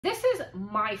This is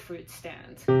my fruit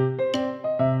stand.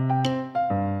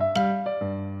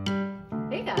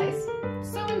 Hey guys,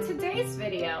 so in today's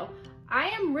video, I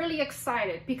am really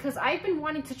excited because I've been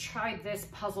wanting to try this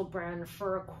puzzle brand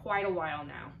for quite a while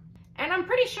now. And I'm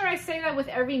pretty sure I say that with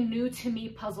every new to me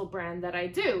puzzle brand that I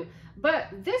do, but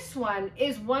this one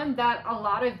is one that a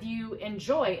lot of you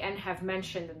enjoy and have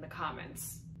mentioned in the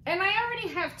comments. And I already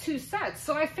have 2 sets,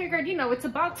 so I figured, it's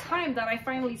about time that I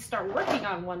finally start working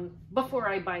on one before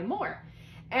I buy more.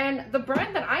 And the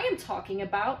brand that I am talking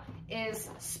about is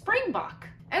Springbok.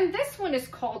 And this one is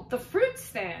called the Fruit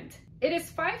Stand. It is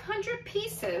 500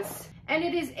 pieces and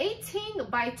it is 18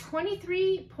 by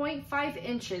 23.5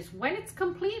 inches when it's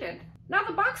completed. Now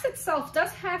the box itself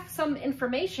does have some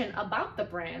information about the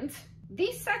brand.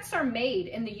 These sets are made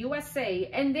in the USA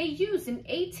and they use an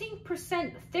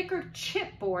 18% thicker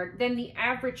chipboard than the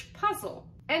average puzzle.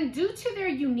 And due to their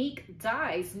unique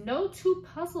dies, no 2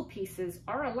 puzzle pieces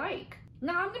are alike.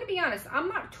 Now I'm gonna be honest, I'm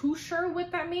not too sure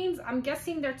what that means. I'm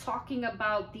guessing they're talking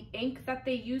about the ink that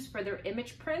they use for their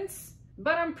image prints.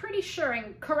 But I'm pretty sure,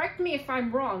 and correct me if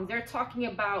I'm wrong, they're talking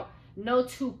about no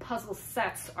 2 puzzle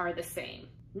sets are the same.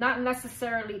 Not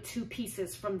necessarily 2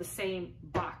 pieces from the same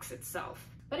box itself.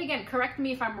 But again, correct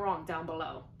me if I'm wrong down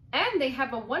below. And they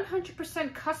have a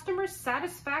 100% customer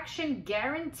satisfaction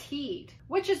guaranteed,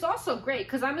 which is also great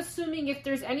because I'm assuming if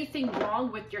there's anything wrong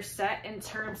with your set in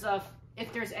terms of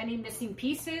if there's any missing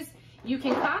pieces, you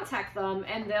can contact them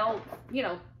and they'll,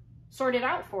 sort it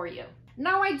out for you.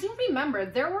 Now, I do remember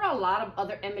there were a lot of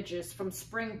other images from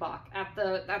Springbok at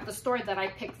the store that I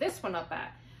picked this one up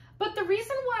at. But the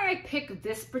reason why I picked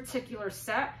this particular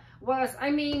set was,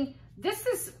 this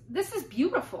is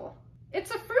beautiful.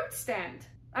 It's a fruit stand.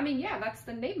 Yeah, that's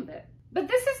the name of it. But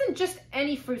this isn't just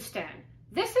any fruit stand.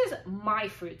 This is my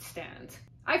fruit stand.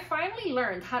 I finally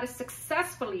learned how to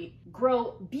successfully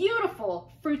grow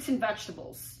beautiful fruits and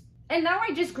vegetables. And now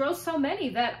I just grow so many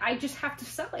that I just have to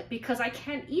sell it because I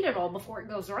can't eat it all before it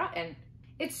goes rotten.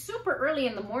 It's super early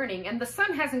in the morning and the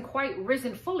sun hasn't quite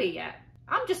risen fully yet.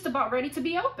 I'm just about ready to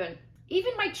be open.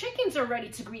 Even my chickens are ready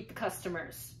to greet the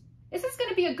customers. This is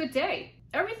gonna be a good day.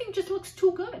 Everything just looks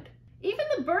too good. Even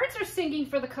the birds are singing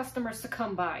for the customers to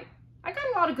come by. I got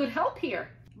a lot of good help here.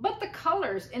 But the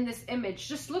colors in this image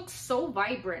just look so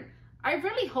vibrant. I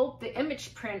really hope the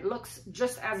image print looks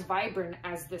just as vibrant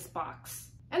as this box.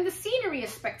 And the scenery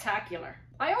is spectacular.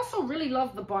 I also really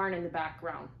love the barn in the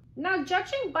background. Now,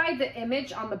 judging by the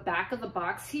image on the back of the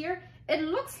box here, it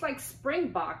looks like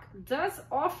Springbok does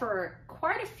offer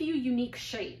quite a few unique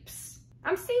shapes.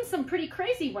 I'm seeing some pretty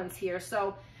crazy ones here,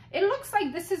 so it looks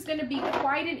like this is going to be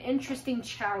quite an interesting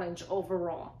challenge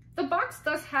overall. The box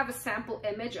does have a sample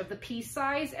image of the piece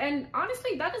size, and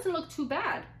honestly, that doesn't look too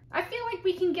bad. I feel like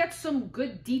we can get some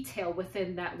good detail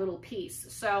within that little piece.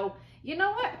 So, you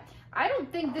know what? I don't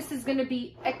think this is going to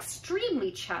be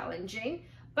extremely challenging,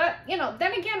 but,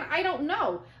 then again, I don't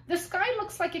know. The sky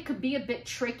looks like it could be a bit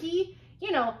tricky.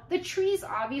 The trees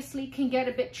obviously can get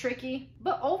a bit tricky,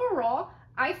 but overall,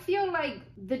 I feel like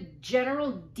the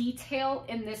general detail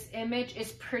in this image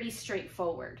is pretty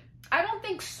straightforward. I don't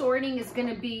think sorting is going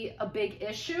to be a big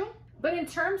issue, but in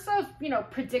terms of,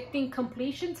 predicting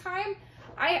completion time,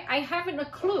 I haven't a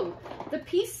clue. The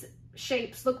piece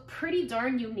shapes look pretty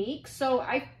darn unique, so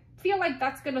I feel like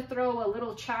that's going to throw a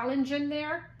little challenge in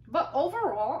there. But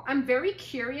overall, I'm very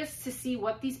curious to see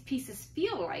what these pieces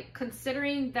feel like,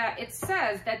 considering that it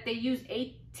says that they use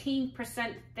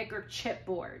 18% thicker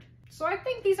chipboard. So I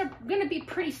think these are going to be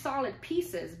pretty solid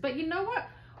pieces, but you know what?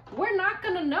 We're not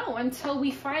going to know until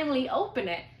we finally open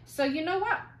it. So you know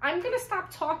what? I'm going to stop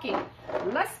talking.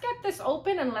 Let's get this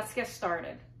open and let's get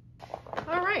started.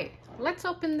 All right, let's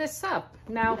open this up.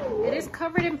 Now, it is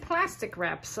covered in plastic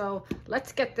wrap, so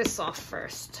let's get this off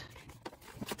first.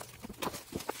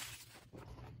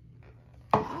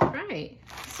 All right,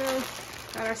 so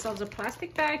got ourselves a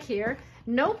plastic bag here.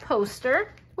 No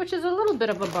poster, which is a little bit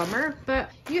of a bummer,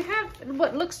 but you have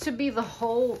what looks to be the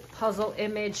whole puzzle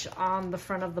image on the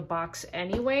front of the box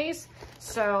anyways,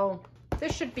 so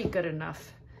this should be good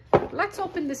enough. Let's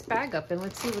open this bag up and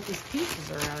let's see what these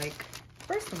pieces are like.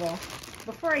 First of all,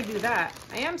 before I do that,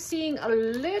 I am seeing a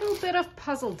little bit of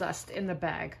puzzle dust in the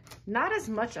bag. Not as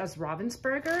much as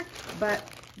Ravensburger, but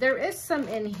there is some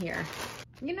in here.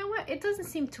 You know what? It doesn't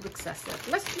seem too excessive.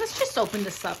 Let's just open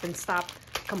this up and stop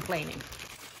complaining.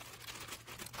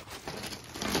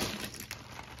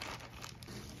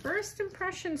 First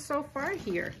impression so far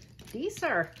here. These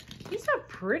are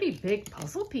pretty big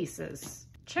puzzle pieces.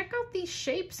 Check out these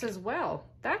shapes as well.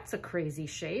 That's a crazy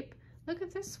shape. Look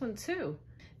at this one too.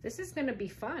 This is gonna be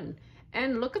fun.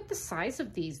 And look at the size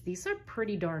of these. These are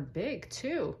pretty darn big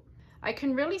too. I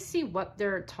can really see what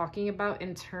they're talking about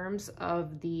in terms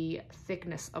of the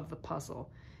thickness of the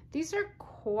puzzle. These are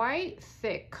quite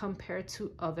thick compared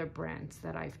to other brands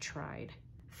that I've tried.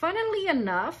 Funnily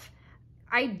enough,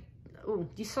 oh,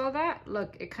 you saw that?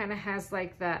 Look, it kind of has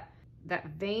like that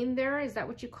vein there. Is that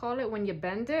what you call it when you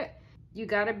bend it? You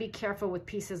got to be careful with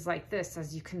pieces like this,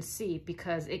 as you can see,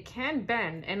 because it can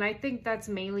bend. And I think that's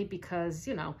mainly because,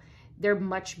 you know, they're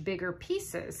much bigger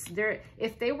pieces.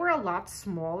 If they were a lot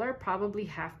smaller, probably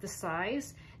half the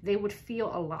size, they would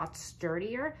feel a lot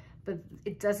sturdier, but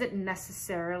it doesn't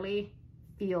necessarily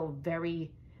feel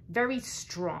very, very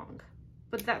strong.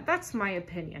 But that's my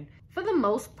opinion. For the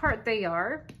most part, they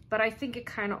are, but I think it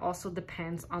kind of also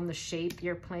depends on the shape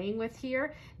you're playing with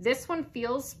here. This one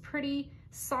feels pretty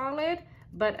solid,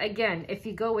 but again, if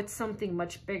you go with something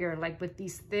much bigger, like with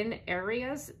these thin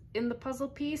areas in the puzzle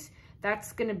piece,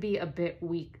 that's gonna be a bit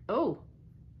weak. Oh,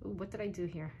 what did I do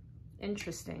here?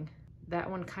 Interesting. That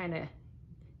one kind of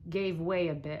gave way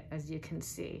a bit, as you can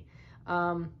see.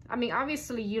 I mean,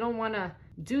 obviously you don't want to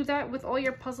do that with all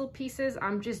your puzzle pieces.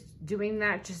 I'm just doing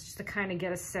that just to kind of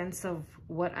get a sense of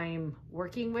what I'm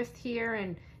working with here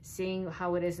and seeing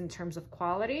how it is in terms of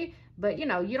quality. But you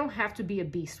know, you don't have to be a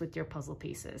beast with your puzzle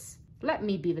pieces. Let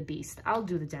me be the beast. I'll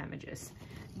do the damages.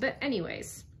 But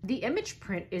anyways, the image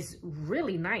print is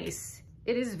really nice.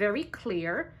 It is very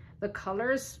clear. The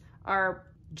colors are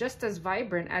just as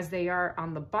vibrant as they are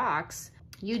on the box.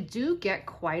 You do get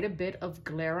quite a bit of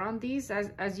glare on these,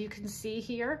 as you can see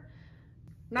here.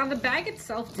 Now the bag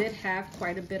itself did have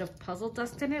quite a bit of puzzle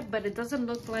dust in it, but it doesn't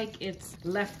look like it's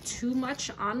left too much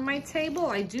on my table.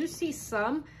 I do see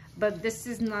some, but this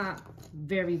is not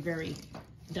very, very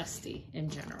dusty in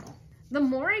general. The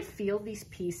more I feel these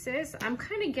pieces, I'm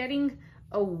kind of getting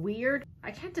a weird,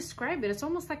 I can't describe it. It's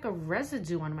almost like a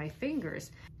residue on my fingers,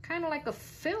 kind of like a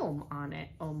film on it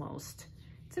almost.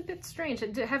 It's a bit strange.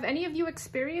 Have any of you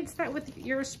experienced that with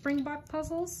your Springbok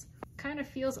puzzles? Kind of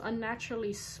feels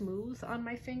unnaturally smooth on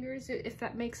my fingers, if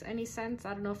that makes any sense.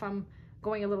 I don't know if I'm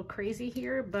going a little crazy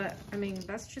here, but I mean,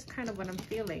 that's just kind of what I'm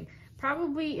feeling.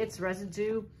 Probably it's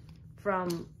residue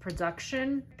from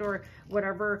production or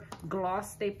whatever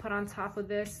gloss they put on top of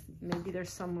this. Maybe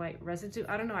there's some like residue.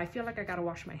 I don't know. I feel like I gotta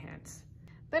wash my hands.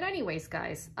 But anyways,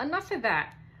 guys, enough of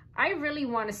that. I really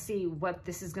want to see what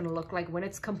this is going to look like when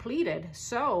it's completed.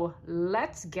 So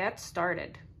let's get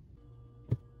started.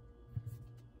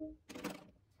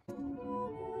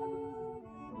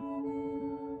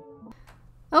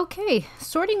 Okay,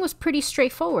 sorting was pretty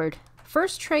straightforward.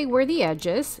 First tray were the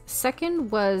edges.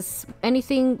 Second was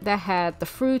anything that had the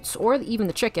fruits or even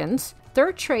the chickens.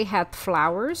 Third tray had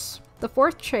flowers. The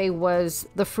fourth tray was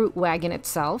the fruit wagon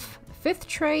itself. Fifth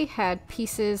tray had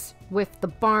pieces with the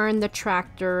barn, the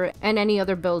tractor, and any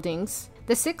other buildings.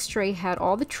 The sixth tray had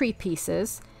all the tree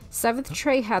pieces. Seventh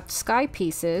tray had sky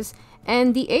pieces.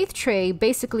 And the eighth tray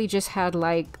basically just had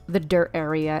like the dirt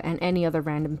area and any other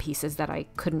random pieces that I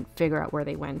couldn't figure out where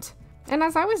they went. And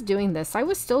as I was doing this, I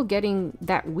was still getting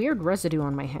that weird residue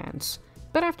on my hands.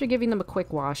 But after giving them a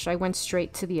quick wash, I went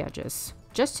straight to the edges,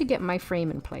 just to get my frame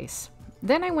in place.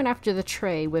 Then I went after the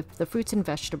tray with the fruits and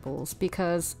vegetables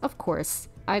because, of course,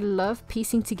 I love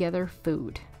piecing together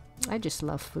food. I just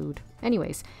love food.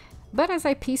 Anyways, but as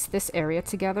I pieced this area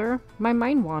together, my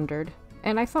mind wandered,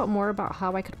 and I thought more about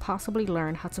how I could possibly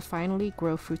learn how to finally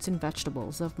grow fruits and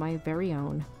vegetables of my very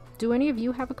own. Do any of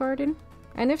you have a garden?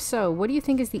 And if so, what do you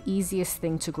think is the easiest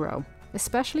thing to grow,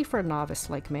 especially for a novice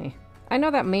like me? I know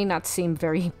that may not seem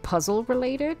very puzzle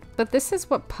related, but this is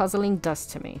what puzzling does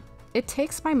to me. It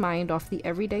takes my mind off the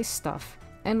everyday stuff,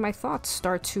 and my thoughts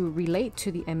start to relate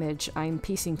to the image I'm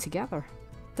piecing together.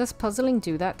 Does puzzling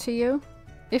do that to you?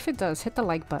 If it does, hit the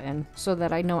like button so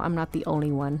that I know I'm not the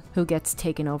only one who gets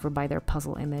taken over by their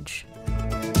puzzle image.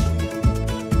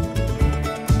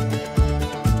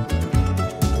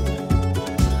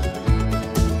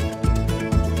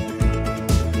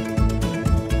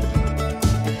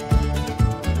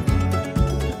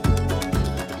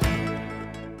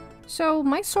 So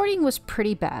my sorting was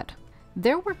pretty bad.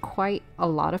 There were quite a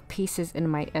lot of pieces in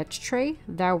my edge tray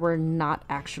that were not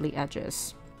actually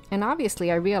edges. And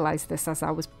obviously I realized this as I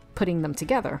was putting them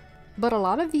together. But a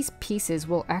lot of these pieces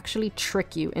will actually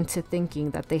trick you into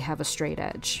thinking that they have a straight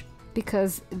edge,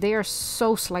 because they are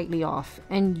so slightly off,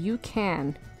 and you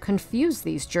can confuse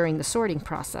these during the sorting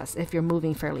process if you're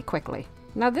moving fairly quickly.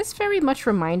 Now this very much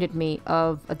reminded me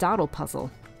of a dowel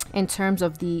puzzle in terms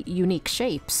of the unique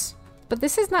shapes. But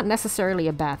this is not necessarily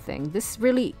a bad thing. This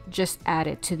really just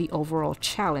added to the overall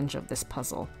challenge of this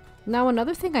puzzle. Now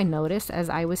another thing I noticed as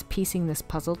I was piecing this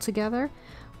puzzle together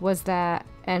was that,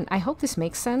 and I hope this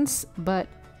makes sense, but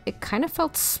it kind of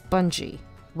felt spongy.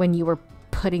 when you were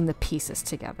putting the pieces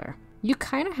together. You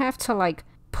kind of have to like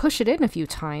push it in a few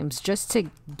times just to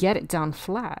get it down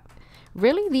flat.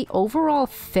 Really, the overall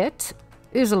fit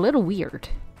is a little weird.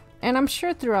 And I'm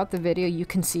sure throughout the video you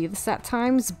can see this at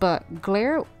times, but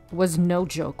glare was no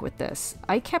joke with this.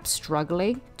 I kept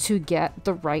struggling to get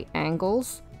the right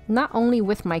angles, not only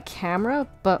with my camera,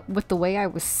 but with the way I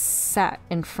was sat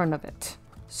in front of it.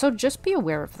 So just be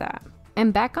aware of that.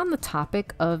 And back on the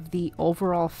topic of the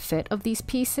overall fit of these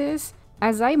pieces,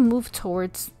 as I moved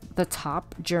towards the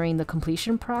top during the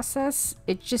completion process,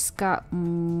 it just got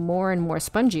more and more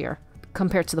spongier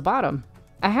compared to the bottom.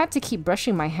 I had to keep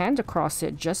brushing my hand across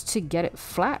it just to get it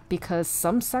flat because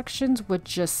some sections would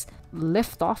just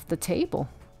lift off the table.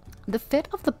 The fit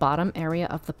of the bottom area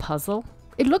of the puzzle,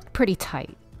 it looked pretty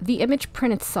tight. The image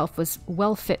print itself was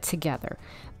well fit together,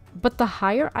 but the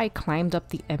higher I climbed up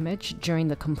the image during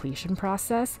the completion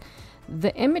process,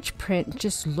 the image print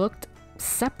just looked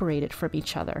separated from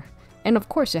each other. And of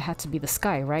course it had to be the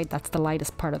sky, right? That's the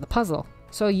lightest part of the puzzle.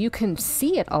 So you can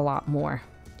see it a lot more.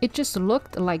 It just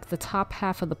looked like the top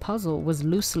half of the puzzle was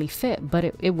loosely fit, but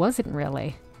it wasn't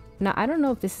really. Now, I don't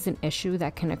know if this is an issue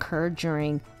that can occur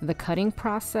during the cutting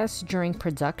process during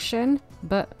production,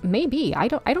 but maybe, I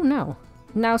don't know.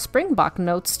 Now, Springbok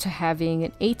notes to having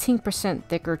an 18%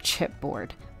 thicker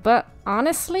chipboard, but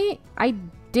honestly, I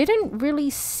didn't really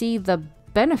see the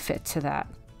benefit to that.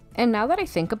 And now that I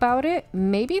think about it,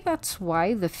 maybe that's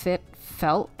why the fit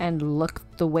felt and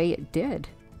looked the way it did.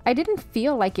 I didn't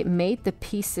feel like it made the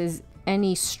pieces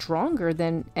any stronger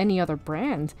than any other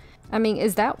brand. I mean,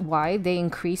 is that why they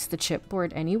increased the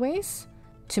chipboard anyways?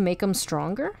 To make them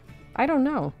stronger? I don't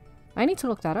know. I need to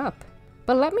look that up.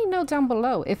 But let me know down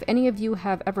below if any of you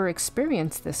have ever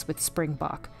experienced this with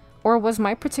Springbok. Or was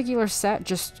my particular set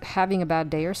just having a bad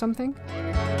day or something?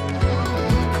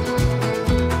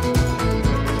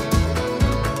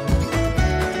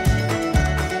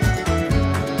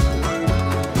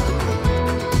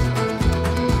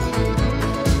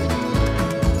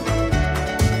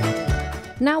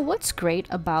 Now, what's great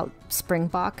about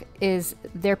Springbok is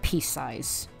their piece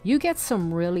size. You get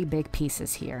some really big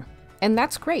pieces here. And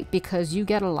that's great because you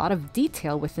get a lot of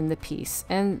detail within the piece,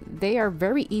 and they are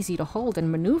very easy to hold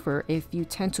and maneuver if you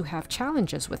tend to have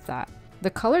challenges with that. The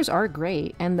colors are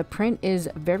great and the print is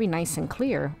very nice and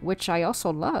clear, which I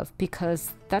also love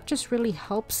because that just really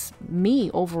helps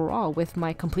me overall with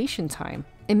my completion time.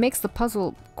 It makes the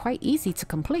puzzle quite easy to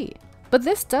complete. But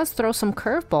this does throw some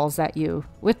curveballs at you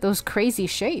with those crazy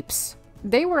shapes.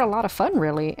 They were a lot of fun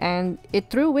really, and it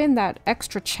threw in that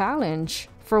extra challenge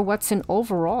for what's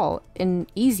overall an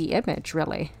easy image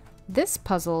really. This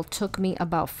puzzle took me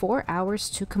about 4 hours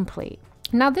to complete.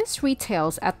 Now this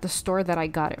retails at the store that I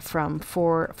got it from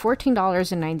for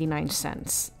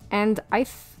 $14.99, and I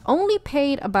only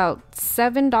paid about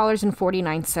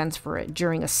 $7.49 for it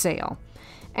during a sale.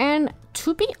 And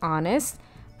to be honest,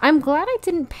 I'm glad I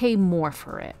didn't pay more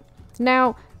for it.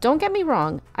 Now, don't get me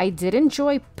wrong, I did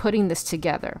enjoy putting this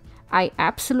together. I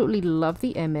absolutely love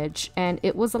the image and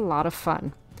it was a lot of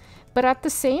fun. But at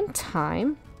the same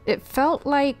time, it felt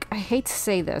like, I hate to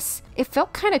say this, it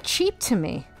felt kind of cheap to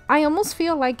me. I almost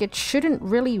feel like it shouldn't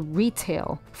really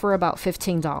retail for about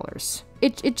 $15.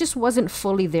 It just wasn't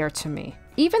fully there to me.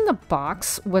 Even the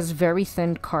box was very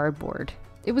thin cardboard.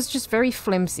 It was just very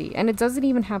flimsy, and it doesn't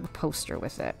even have a poster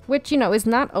with it, which, you know, is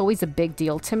not always a big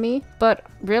deal to me, but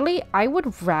really, I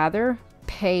would rather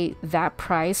pay that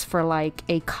price for like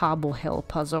a Cobble Hill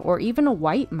puzzle or even a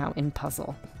White Mountain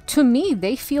puzzle. To me,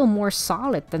 they feel more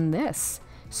solid than this,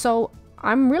 so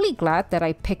I'm really glad that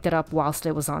I picked it up whilst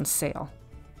it was on sale.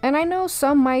 And I know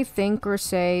some might think or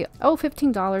say, oh,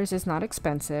 $15 is not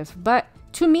expensive, but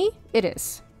to me, it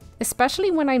is. Especially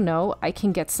when I know I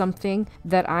can get something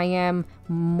that I am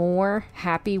more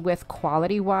happy with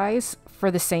quality-wise for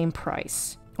the same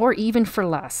price, or even for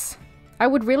less. I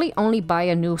would really only buy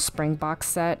a new Springbok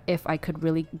set if I could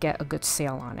really get a good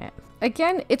sale on it.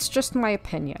 Again, it's just my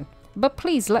opinion, but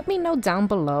please let me know down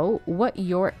below what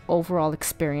your overall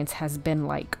experience has been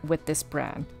like with this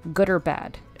brand, good or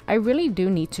bad. I really do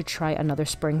need to try another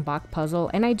Springbok puzzle,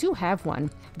 and I do have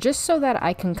one, just so that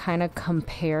I can kind of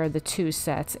compare the two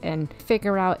sets and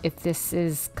figure out if this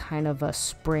is kind of a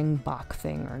Springbok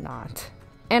thing or not.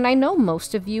 And I know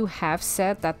most of you have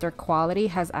said that their quality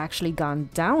has actually gone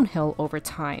downhill over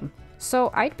time.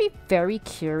 So I'd be very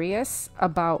curious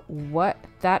about what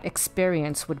that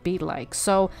experience would be like.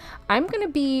 So I'm going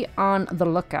to be on the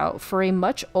lookout for a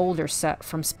much older set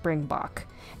from Springbok.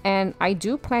 And I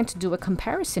do plan to do a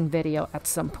comparison video at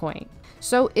some point.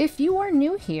 So if you are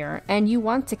new here and you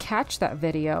want to catch that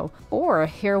video or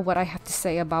hear what I have to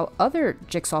say about other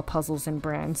jigsaw puzzles and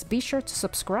brands, be sure to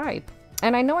subscribe.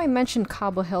 And I know I mentioned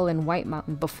Cobble Hill and White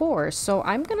Mountain before, so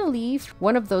I'm gonna leave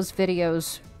one of those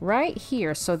videos right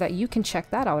here so that you can check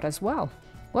that out as well.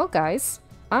 Well guys,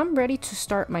 I'm ready to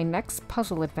start my next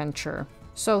puzzle adventure.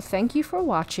 So thank you for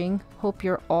watching, hope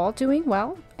you're all doing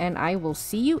well, and I will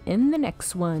see you in the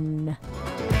next one.